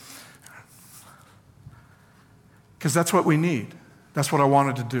good. Because that's what we need. That's what I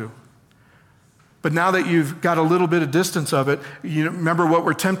wanted to do. But now that you've got a little bit of distance of it, you remember what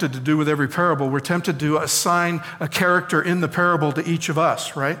we're tempted to do with every parable. We're tempted to assign a character in the parable to each of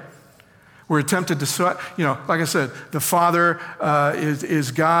us, right? We're tempted to, like I said, the Father is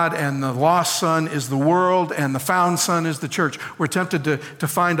God, and the lost Son is the world, and the found Son is the church. We're tempted to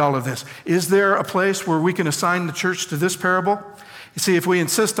find all of this. Is there a place where we can assign the church to this parable? You see, if we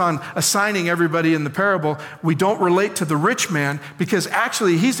insist on assigning everybody in the parable, we don't relate to the rich man because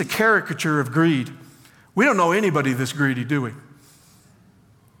actually he's a caricature of greed. We don't know anybody this greedy, do we?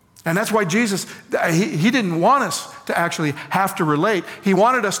 And that's why Jesus, he didn't want us to actually have to relate. He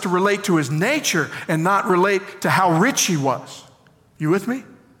wanted us to relate to his nature and not relate to how rich he was. You with me?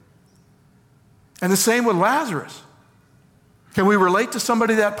 And the same with Lazarus. Can we relate to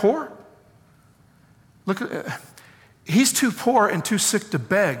somebody that poor? Look at. He's too poor and too sick to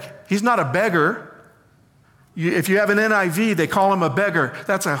beg. He's not a beggar. If you have an NIV, they call him a beggar.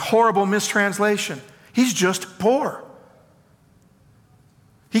 That's a horrible mistranslation. He's just poor.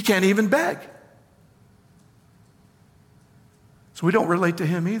 He can't even beg. So we don't relate to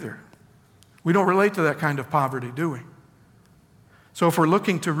him either. We don't relate to that kind of poverty, do we? So if we're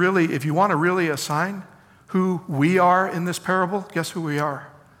looking to really, if you want to really assign who we are in this parable, guess who we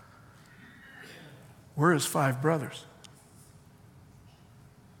are? We're his 5 brothers.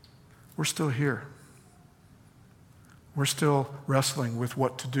 We're still here. We're still wrestling with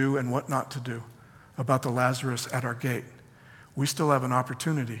what to do and what not to do about the Lazarus at our gate. We still have an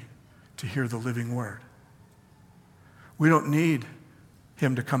opportunity to hear the living word. We don't need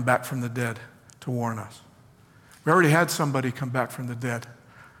him to come back from the dead to warn us. We already had somebody come back from the dead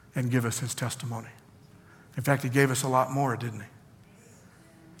and give us his testimony. In fact, he gave us a lot more, didn't he?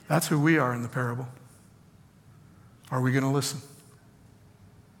 That's who we are in the parable. Are we going to listen?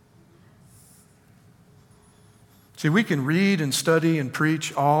 See, we can read and study and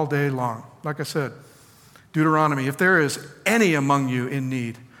preach all day long. Like I said, Deuteronomy, if there is any among you in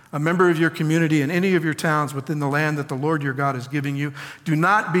need, a member of your community in any of your towns within the land that the Lord your God is giving you, do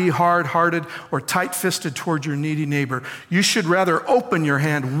not be hard-hearted or tight-fisted toward your needy neighbor. You should rather open your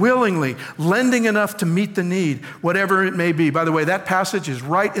hand willingly, lending enough to meet the need, whatever it may be. By the way, that passage is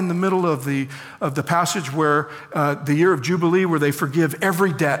right in the middle of the passage where the year of Jubilee, where they forgive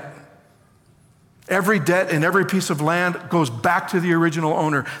every debt. Every debt and every piece of land goes back to the original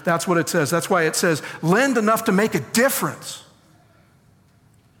owner. That's what it says. That's why it says, lend enough to make a difference.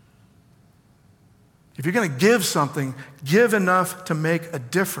 If you're going to give something, give enough to make a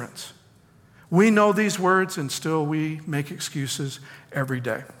difference. We know these words, and still we make excuses every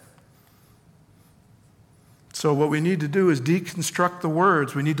day. So what we need to do is deconstruct the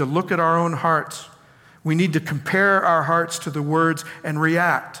words. We need to look at our own hearts. We need to compare our hearts to the words and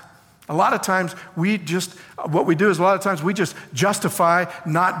react. A lot of times we just justify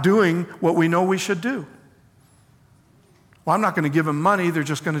not doing what we know we should do. Well, I'm not going to give them money. They're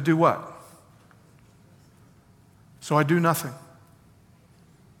just going to do what? So I do nothing.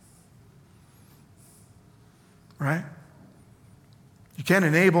 Right? You can't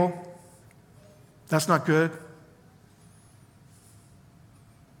enable. That's not good.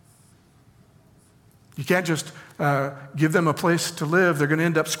 You can't just give them a place to live. They're going to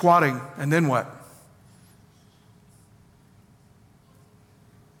end up squatting, and then what?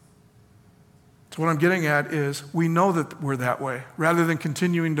 So what I'm getting at is we know that we're that way. Rather than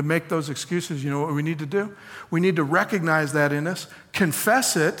continuing to make those excuses, you know what we need to do? We need to recognize that in us,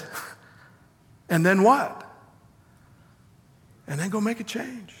 confess it, and then what? And then go make a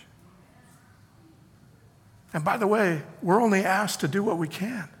change. And by the way, we're only asked to do what we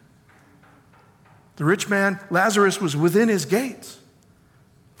can. The rich man, Lazarus, was within his gates.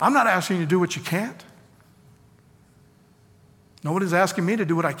 I'm not asking you to do what you can't. Nobody's asking me to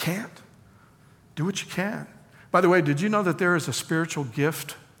do what I can't. Do what you can. By the way, did you know that there is a spiritual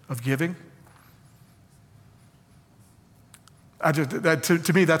gift of giving?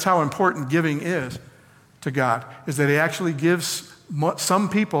 To me, that's how important giving is to God, is that he actually gives some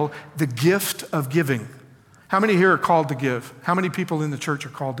people the gift of giving. How many here are called to give? How many people in the church are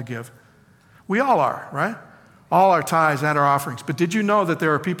called to give? We all are, right? All our tithes and our offerings. But did you know that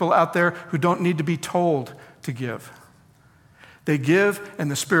there are people out there who don't need to be told to give? They give, and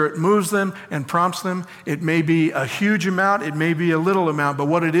the Spirit moves them and prompts them. It may be a huge amount, it may be a little amount, but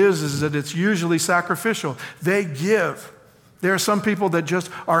what it is that it's usually sacrificial. They give. There are some people that just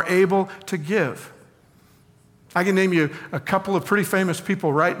are able to give. I can name you a couple of pretty famous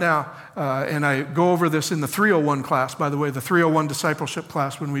people right now, and I go over this in the 301 class, by the way, the 301 discipleship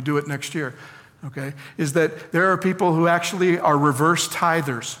class when we do it next year, okay, is that there are people who actually are reverse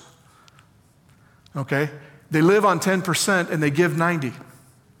tithers, okay? They live on 10% and they give 90.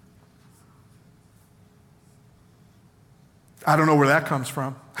 I don't know where that comes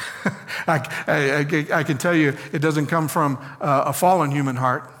from. I can tell you it doesn't come from a fallen human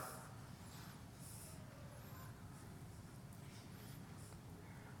heart.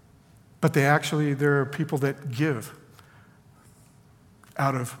 But there are people that give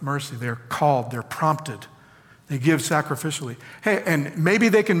out of mercy. They're called, they're prompted. They give sacrificially. Hey, and maybe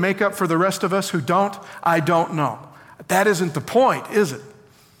they can make up for the rest of us who don't. I don't know. That isn't the point, is it?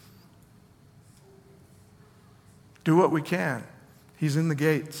 Do what we can. He's in the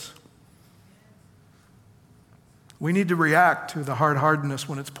gates. We need to react to the hard-hardness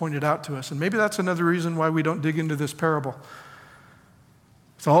when it's pointed out to us. And maybe that's another reason why we don't dig into this parable.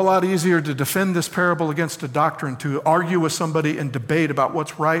 It's a whole lot easier to defend this parable against a doctrine, to argue with somebody and debate about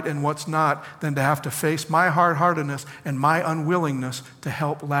what's right and what's not, than to have to face my hard-heartedness and my unwillingness to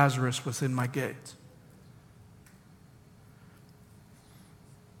help Lazarus within my gates.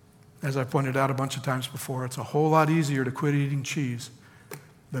 As I pointed out a bunch of times before, it's a whole lot easier to quit eating cheese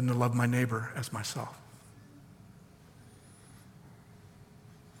than to love my neighbor as myself.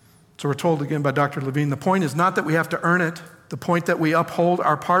 So we're told again by Dr. Levine, the point is not that we have to earn it. The point that we uphold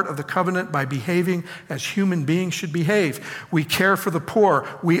our part of the covenant by behaving as human beings should behave. We care for the poor.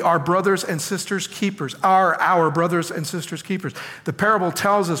 We are brothers and sisters keepers. Our brothers and sisters keepers. The parable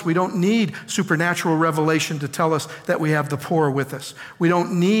tells us we don't need supernatural revelation to tell us that we have the poor with us. We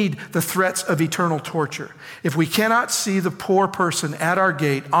don't need the threats of eternal torture. If we cannot see the poor person at our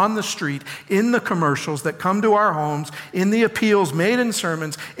gate, on the street, in the commercials that come to our homes, in the appeals made in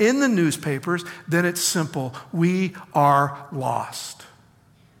sermons, in the newspapers, then it's simple. We are lost.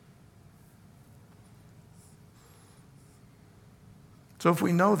 So if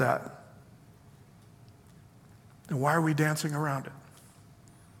we know that, then why are we dancing around it?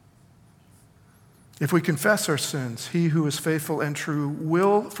 If we confess our sins, he who is faithful and true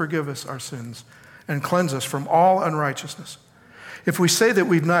will forgive us our sins and cleanse us from all unrighteousness. If we say that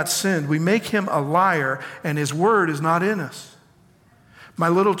we've not sinned, we make him a liar and his word is not in us. My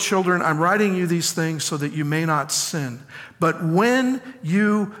little children, I'm writing you these things so that you may not sin. But when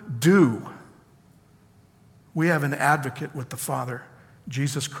you do, we have an advocate with the Father,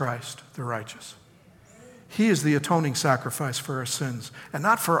 Jesus Christ, the righteous. He is the atoning sacrifice for our sins, and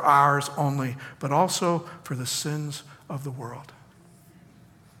not for ours only, but also for the sins of the world.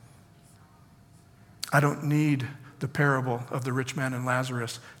 I don't need the parable of the rich man and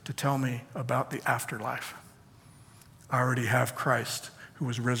Lazarus to tell me about the afterlife. I already have Christ, who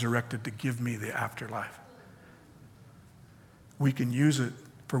was resurrected to give me the afterlife. We can use it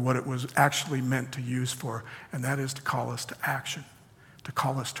for what it was actually meant to use for, and that is to call us to action, to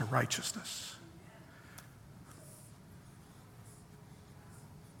call us to righteousness.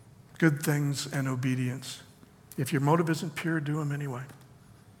 Good things and obedience. If your motive isn't pure, do them anyway.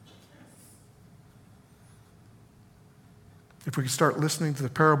 If we can start listening to the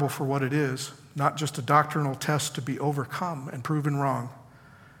parable for what it is, not just a doctrinal test to be overcome and proven wrong,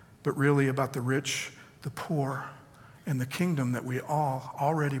 but really about the rich, the poor, and the kingdom that we all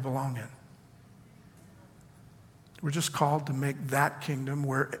already belong in. We're just called to make that kingdom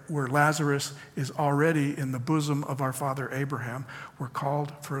where Lazarus is already in the bosom of our father Abraham. We're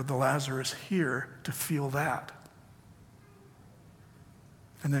called for the Lazarus here to feel that.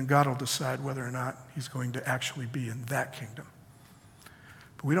 And then God will decide whether or not he's going to actually be in that kingdom.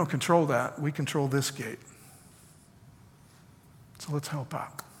 But we don't control that. We control this gate. So let's help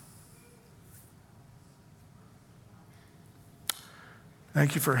out.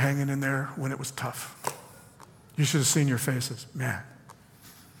 Thank you for hanging in there when it was tough. You should have seen your faces. Man,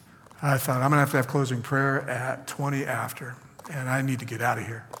 I thought, I'm going to have closing prayer at 20 after, and I need to get out of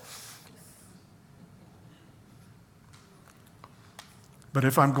here. But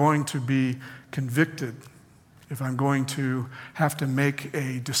if I'm going to be convicted, if I'm going to have to make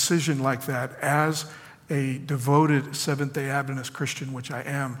a decision like that as a devoted Seventh-day Adventist Christian, which I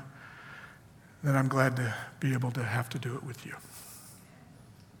am, then I'm glad to be able to have to do it with you.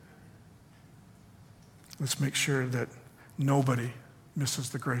 Let's make sure that nobody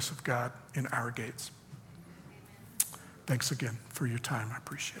misses the grace of God in our gates. Thanks again for your time. I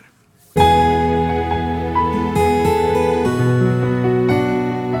appreciate it.